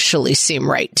does actually seem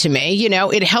right to me. You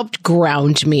know, it helped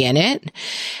ground me in it.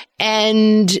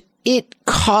 And it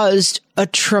caused a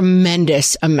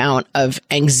tremendous amount of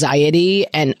anxiety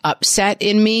and upset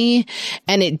in me.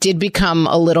 And it did become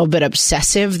a little bit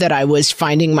obsessive that I was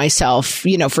finding myself,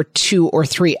 you know, for 2 or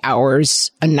 3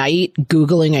 hours a night,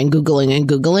 Googling and Googling and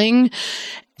Googling.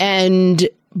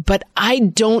 But I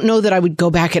don't know that I would go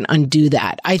back and undo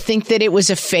that. I think that it was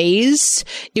a phase.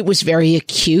 It was very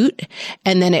acute,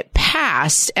 and then it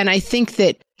passed. And I think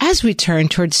that as we turn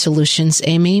towards solutions,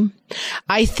 Amy,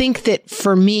 I think that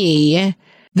for me,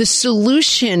 the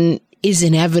solution is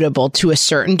inevitable to a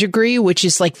certain degree, which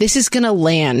is like, this is going to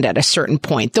land at a certain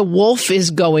point. The wolf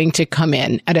is going to come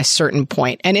in at a certain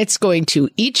point, and it's going to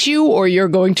eat you, or you're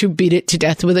going to beat it to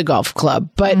death with a golf club.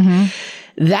 But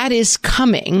that is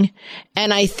coming.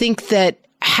 And I think that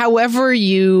however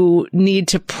you need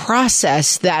to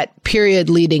process that period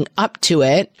leading up to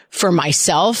it, for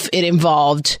myself, it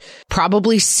involved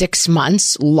probably 6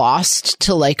 months lost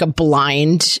to like a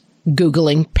blind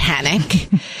Googling panic.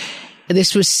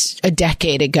 This was a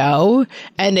decade ago,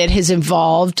 and it has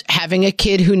involved having a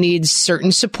kid who needs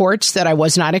certain supports that I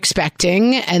was not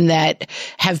expecting and that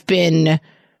have been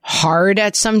hard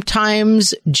at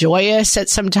sometimes, joyous at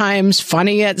sometimes,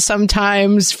 funny at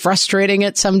sometimes, frustrating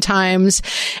at sometimes,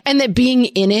 and that being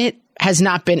in it has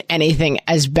not been anything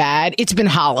as bad. It's been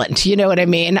Holland. You know what I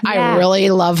mean? Yeah. I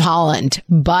really love Holland,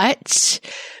 but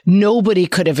nobody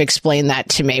could have explained that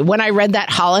to me. When I read that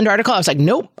Holland article, I was like,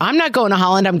 nope, I'm not going to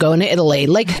Holland. I'm going to Italy.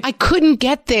 Like, I couldn't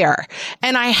get there,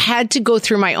 and I had to go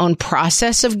through my own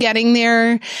process of getting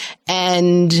there.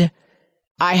 And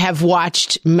I have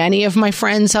watched many of my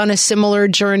friends on a similar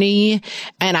journey,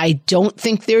 and I don't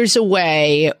think there's a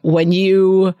way when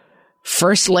you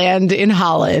first land in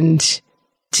Holland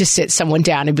to sit someone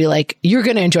down and be like, you're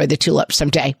going to enjoy the tulips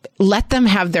someday. Let them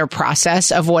have their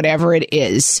process of whatever it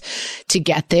is to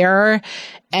get there.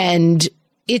 And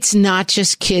it's not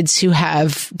just kids who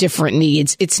have different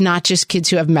needs. It's not just kids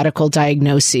who have medical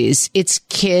diagnoses. It's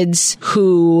kids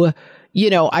who, you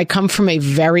know, I come from a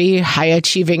very high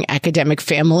achieving academic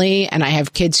family, and I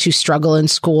have kids who struggle in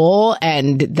school,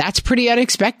 and that's pretty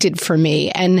unexpected for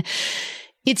me. And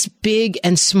it's big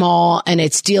and small, and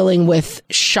it's dealing with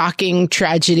shocking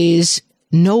tragedies.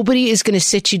 Nobody is going to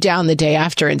sit you down the day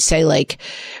after and say like,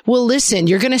 well, listen,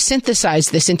 you're going to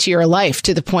synthesize this into your life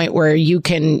to the point where you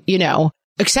can, you know,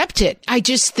 accept it. I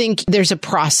just think there's a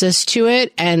process to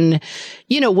it. And,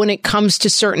 you know, when it comes to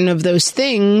certain of those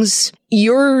things,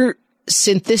 your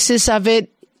synthesis of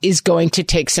it is going to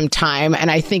take some time. And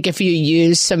I think if you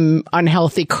use some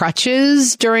unhealthy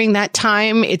crutches during that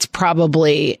time, it's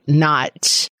probably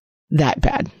not that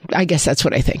bad. I guess that's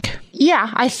what I think.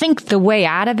 Yeah, I think the way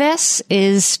out of this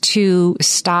is to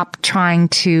stop trying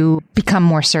to become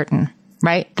more certain,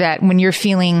 right? That when you're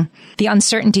feeling the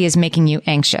uncertainty is making you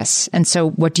anxious. And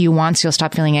so what do you want so you'll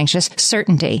stop feeling anxious?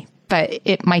 Certainty. But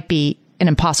it might be an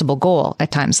impossible goal at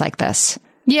times like this.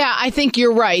 Yeah, I think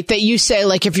you're right that you say,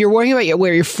 like, if you're worrying about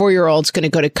where your 4-year-old's going to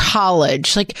go to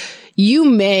college, like, you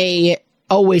may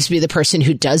always be the person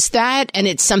who does that. And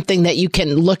it's something that you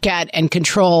can look at and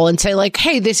control and say, like,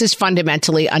 hey, this is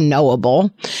fundamentally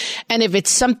unknowable. And if it's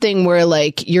something where,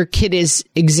 like, your kid is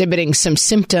exhibiting some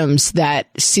symptoms that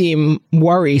seem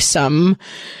worrisome,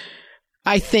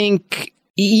 I think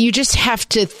you just have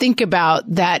to think about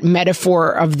that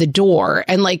metaphor of the door.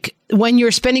 And like, when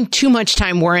you're spending too much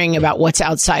time worrying about what's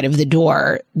outside of the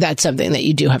door, that's something that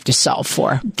you do have to solve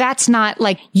for. That's not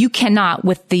like, you cannot,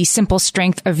 with the simple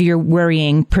strength of your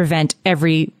worrying, prevent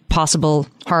every possible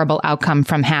horrible outcome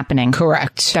from happening.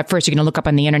 Correct. That first you're going to look up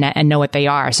on the internet and know what they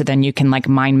are. So then you can like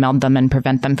mind meld them and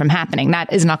prevent them from happening.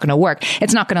 That is not going to work.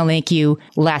 It's not going to make you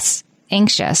less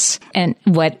anxious. And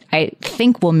what I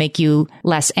think will make you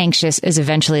less anxious is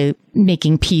eventually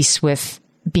making peace with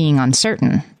being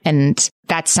uncertain. And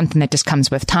that's something that just comes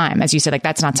with time. As you said, like,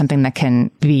 that's not something that can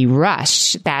be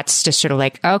rushed. That's just sort of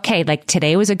like, okay, like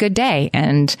today was a good day.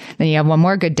 And then you have one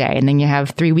more good day. And then you have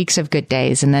 3 weeks of good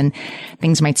days. And then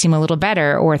things might seem a little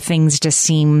better, or things just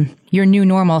seem, your new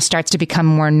normal starts to become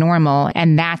more normal.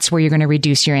 And that's where you're going to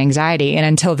reduce your anxiety. And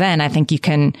until then, I think you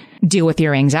can deal with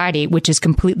your anxiety, which is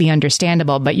completely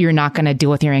understandable, but you're not going to deal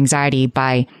with your anxiety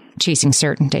by chasing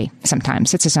certainty.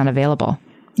 Sometimes it's just not available.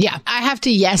 Yeah, I have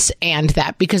to yes and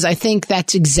that because I think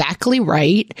that's exactly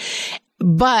right.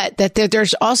 But that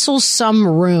there's also some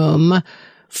room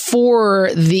for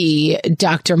the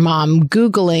Dr. Mom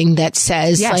Googling that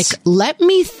says, Yes. like, let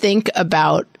me think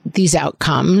about these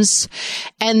outcomes,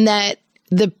 and that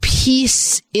the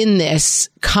peace in this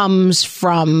comes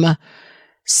from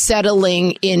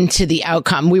settling into the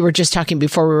outcome. We were just talking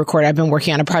before we record. I've been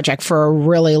working on a project for a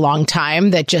really long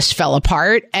time that just fell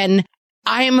apart, and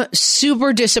I'm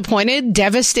super disappointed,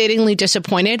 devastatingly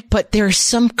disappointed, but there's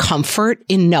some comfort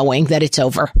in knowing that it's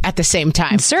over at the same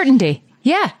time. Certainty.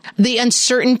 Yeah. The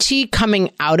uncertainty coming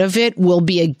out of it will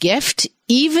be a gift,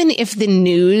 even if the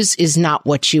news is not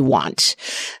what you want.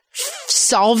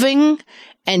 Solving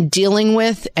and dealing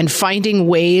with and finding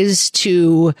ways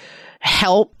to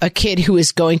help a kid who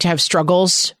is going to have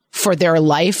struggles for their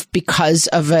life because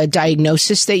of a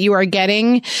diagnosis that you are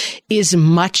getting is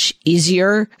much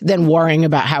easier than worrying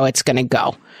about how it's going to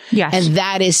go. Yes. And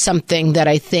that is something that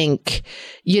I think,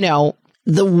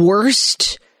 the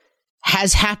worst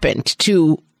has happened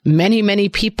to many, many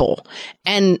people,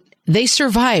 and they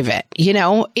survive it. You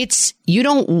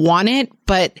don't want it,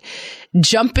 but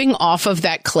jumping off of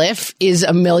that cliff is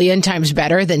a million times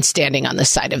better than standing on the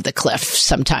side of the cliff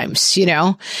sometimes,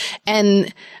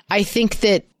 and I think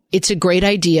that it's a great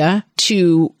idea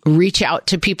to reach out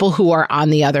to people who are on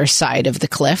the other side of the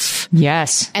cliff.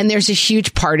 Yes. And there's a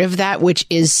huge part of that, which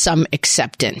is some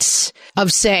acceptance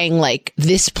of saying, like,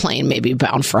 this plane may be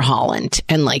bound for Holland.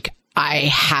 And, like, I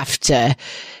have to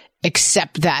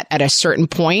accept that at a certain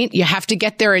point. You have to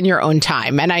get there in your own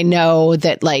time. And I know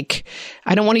that, like,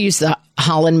 I don't want to use the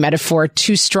Holland metaphor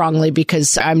too strongly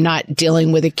because I'm not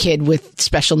dealing with a kid with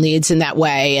special needs in that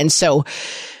way. And so,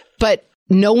 but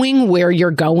knowing where you're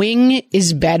going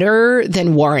is better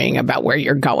than worrying about where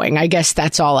you're going. I guess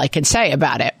that's all I can say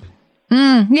about it.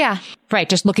 Yeah. Right.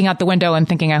 Just looking out the window and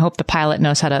thinking, I hope the pilot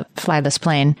knows how to fly this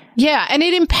plane. Yeah. And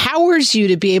it empowers you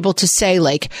to be able to say,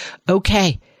 like,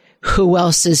 okay, who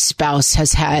else's spouse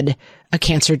has had a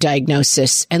cancer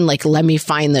diagnosis, and, like, let me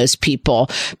find those people.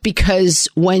 Because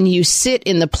when you sit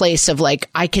in the place of, like,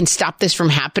 I can stop this from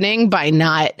happening by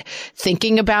not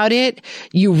thinking about it,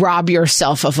 you rob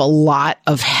yourself of a lot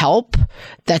of help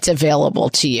that's available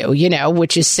to you,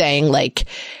 which is saying, like,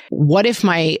 what if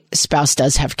my spouse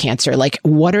does have cancer? Like,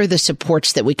 what are the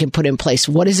supports that we can put in place?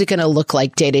 What is it going to look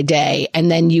like day to day?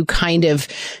 And then you kind of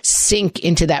sink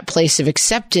into that place of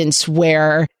acceptance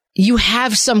where you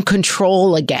have some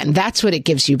control again. That's what it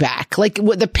gives you back. Like,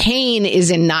 the pain is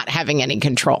in not having any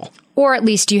control. Or at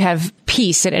least you have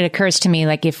peace. It occurs to me,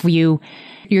 like, if your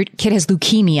kid has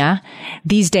leukemia,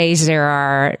 these days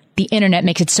the internet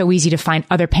makes it so easy to find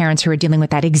other parents who are dealing with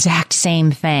that exact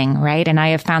same thing, right? And I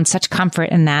have found such comfort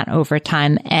in that over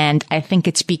time. And I think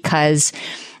it's because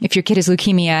if your kid has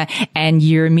leukemia and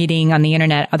you're meeting on the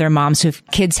internet other moms whose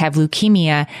kids have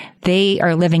leukemia, they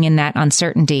are living in that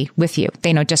uncertainty with you.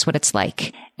 They know just what it's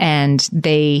like, and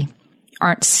they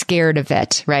aren't scared of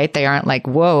it, right? They aren't like,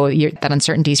 whoa, that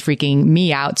uncertainty is freaking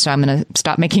me out, so I'm going to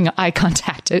stop making eye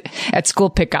contact at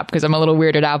school pickup because I'm a little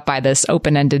weirded out by this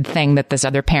open-ended thing that this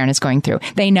other parent is going through.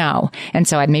 They know. And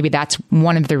so maybe that's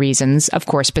one of the reasons, of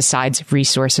course, besides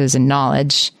resources and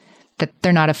knowledge, that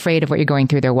they're not afraid of what you're going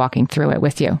through. They're walking through it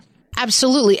with you.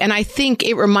 Absolutely. And I think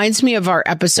it reminds me of our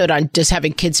episode on does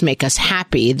having kids make us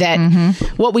happy, that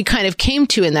what we kind of came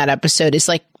to in that episode is,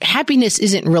 like, happiness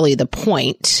isn't really the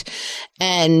point.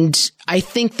 And I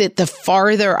think that the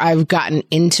farther I've gotten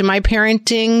into my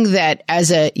parenting, that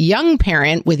as a young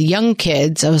parent with young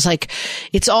kids, I was like,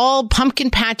 it's all pumpkin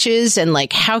patches and,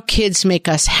 like, how kids make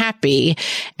us happy.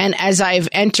 And as I've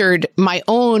entered my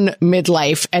own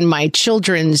midlife and my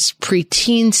children's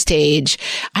preteen stage,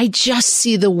 I just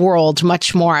see the world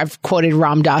much more. I've quoted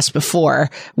Ram Dass before.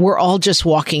 We're all just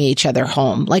walking each other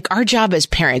home. Like, our job as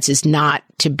parents is not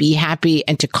to be happy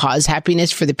and to cause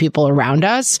happiness for the people around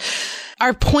us.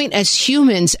 Our point as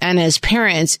humans and as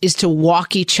parents is to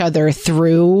walk each other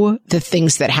through the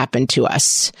things that happen to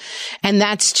us. And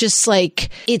that's just, like,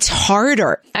 it's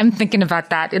harder. I'm thinking about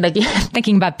that, like,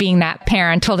 thinking about being that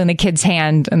parent holding the kid's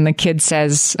hand and the kid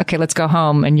says, okay, let's go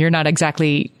home. And you're not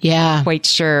exactly quite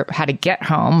sure how to get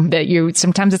home. That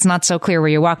sometimes it's not so clear where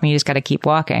you're walking. You just got to keep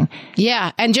walking.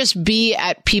 Yeah. And just be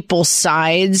at people's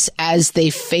sides as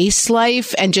they face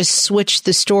life, and just switch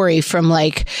the story from,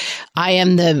 like, I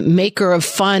am the maker of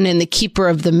fun and the keeper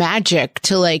of the magic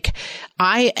to, like,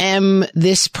 I am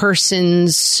this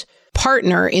person's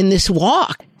partner in this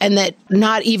walk, and that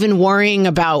not even worrying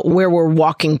about where we're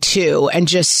walking to, and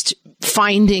just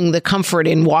finding the comfort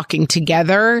in walking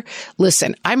together.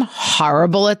 Listen, I'm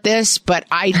horrible at this, but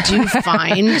I do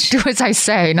find... Do as I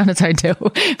say, not as I do.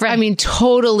 Right. I mean,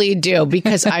 totally do,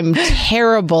 because I'm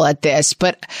terrible at this.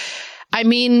 But I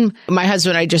mean, my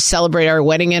husband and I just celebrate our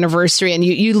wedding anniversary, and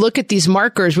you look at these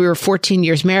markers. We were 14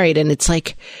 years married, and it's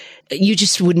like, you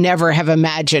just would never have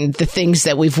imagined the things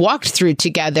that we've walked through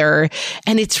together.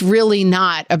 And it's really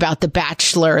not about The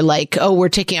Bachelor, like, oh, we're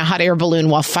taking a hot air balloon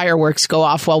while fireworks go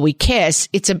off while we kiss.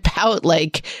 It's about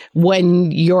like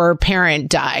when your parent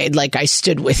died, like I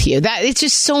stood with you. That it's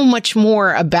just so much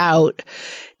more about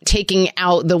taking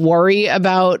out the worry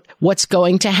about what's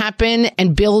going to happen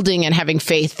and building and having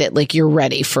faith that like you're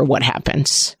ready for what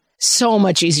happens. So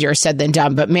much easier said than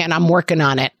done, but man, I'm working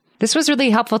on it. This was really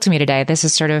helpful to me today. This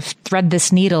is sort of thread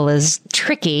this needle is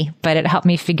tricky, but it helped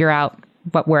me figure out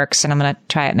what works, and I'm going to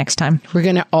try it next time. We're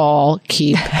going to all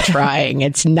keep trying.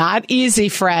 It's not easy,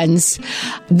 friends.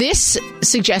 This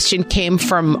suggestion came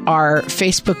from our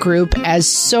Facebook group, as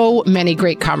so many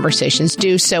great conversations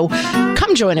do. So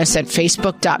come join us at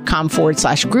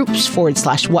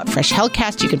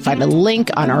facebook.com/groups/whatfreshhellcast. You can find a link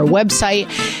on our website,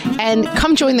 and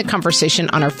come join the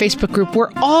conversation on our Facebook group where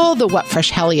all the What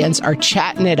Fresh Hellions are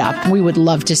chatting it up. We would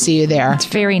love to see you there. It's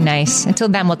very nice. Until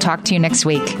then, we'll talk to you next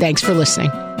week. Thanks for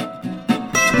listening.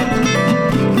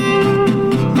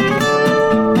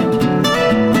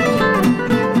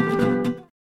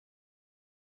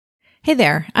 Hey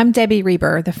there, I'm Debbie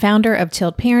Reber, the founder of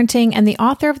Tilt Parenting and the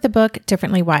author of the book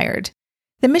Differently Wired.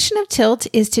 The mission of Tilt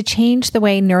is to change the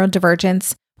way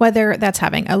neurodivergence, whether that's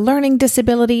having a learning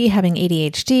disability, having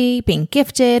ADHD, being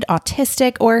gifted,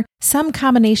 autistic, or some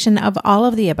combination of all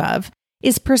of the above,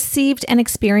 is perceived and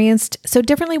experienced so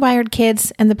differently wired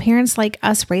kids and the parents like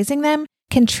us raising them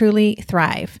can truly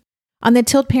thrive. On the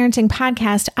Tilt Parenting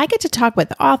podcast, I get to talk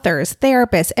with authors,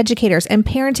 therapists, educators, and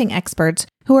parenting experts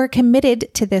who are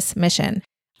committed to this mission.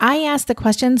 I ask the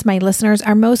questions my listeners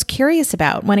are most curious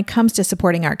about when it comes to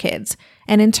supporting our kids.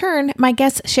 And in turn, my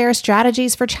guests share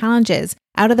strategies for challenges,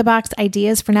 out-of-the-box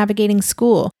ideas for navigating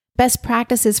school, best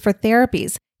practices for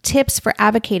therapies, tips for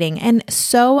advocating, and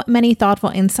so many thoughtful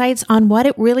insights on what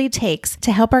it really takes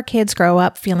to help our kids grow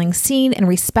up feeling seen and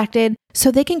respected so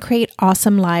they can create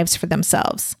awesome lives for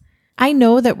themselves. I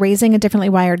know that raising a differently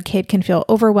wired kid can feel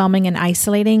overwhelming and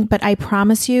isolating, but I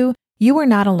promise you, you are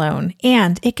not alone,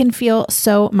 and it can feel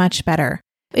so much better.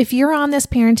 If you're on this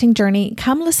parenting journey,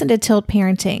 come listen to Tilt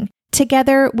Parenting.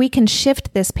 Together, we can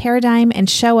shift this paradigm and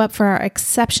show up for our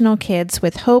exceptional kids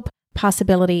with hope,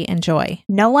 possibility, and joy.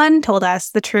 No one told us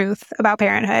the truth about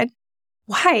parenthood.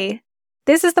 Why?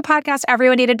 This is the podcast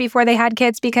everyone needed before they had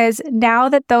kids, because now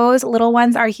that those little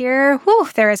ones are here,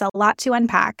 there is a lot to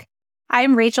unpack.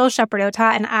 I'm Rachel Shepardota,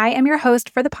 and I am your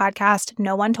host for the podcast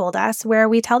No One Told Us, where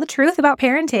we tell the truth about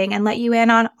parenting and let you in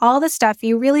on all the stuff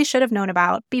you really should have known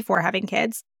about before having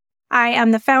kids. I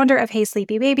am the founder of Hey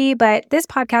Sleepy Baby, but this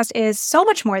podcast is so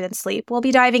much more than sleep. We'll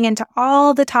be diving into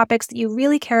all the topics that you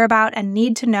really care about and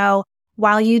need to know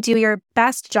while you do your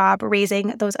best job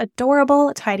raising those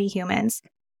adorable, tiny humans.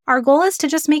 Our goal is to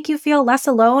just make you feel less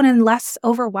alone and less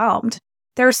overwhelmed.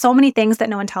 There are so many things that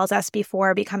no one tells us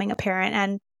before becoming a parent,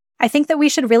 and I think that we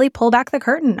should really pull back the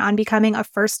curtain on becoming a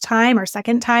first-time or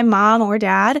second-time mom or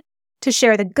dad to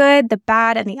share the good, the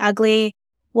bad, and the ugly.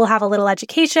 We'll have a little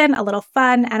education, a little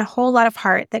fun, and a whole lot of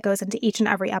heart that goes into each and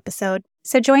every episode.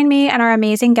 So join me and our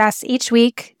amazing guests each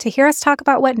week to hear us talk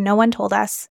about what no one told us.